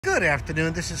Good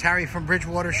afternoon. This is Harry from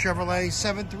Bridgewater Chevrolet,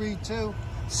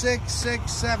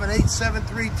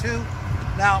 732-667-8732.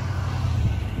 Now,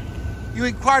 you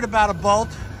inquired about a Bolt.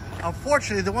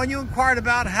 Unfortunately, the one you inquired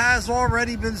about has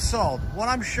already been sold. What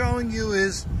I'm showing you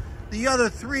is the other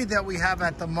three that we have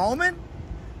at the moment.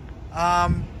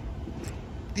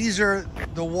 These are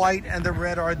the white and the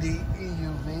red are the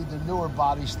EUV, the newer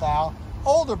body style.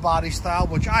 Older body style,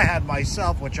 which I had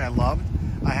myself, which I loved.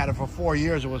 I had it for 4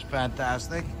 years. It was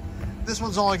fantastic. This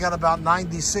one's only got about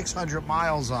 9,600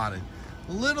 miles on it.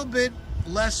 A little bit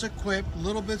less equipped, a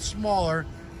little bit smaller,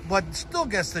 but still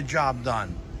gets the job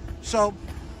done. So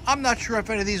I'm not sure if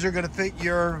any of these are going to fit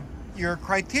your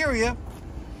criteria.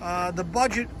 The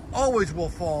budget always will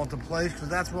fall into place because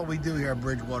that's what we do here at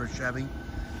Bridgewater Chevy.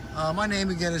 My name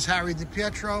again is Harry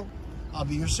DiPietro. I'll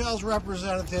be your sales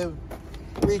representative.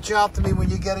 Reach out to me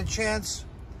when you get a chance.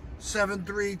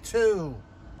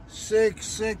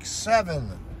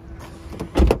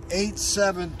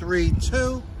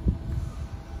 732-667-8732.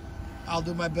 I'll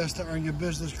do my best to earn your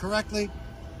business correctly.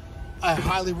 I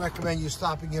highly recommend you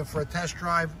stopping in for a test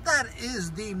drive. That is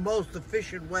the most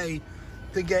efficient way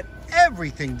to get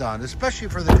everything done, especially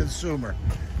for the consumer.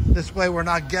 This way we're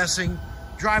not guessing.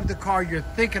 Drive the car you're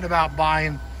thinking about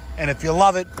buying, and if you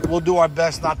love it, we'll do our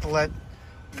best not to let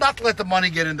the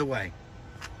money get in the way.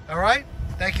 All right?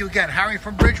 Thank you again. Harry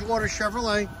from Bridgewater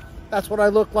Chevrolet. That's what I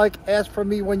look like. Ask for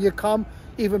me when you come.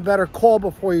 Even better, call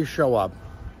before you show up.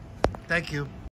 Thank you.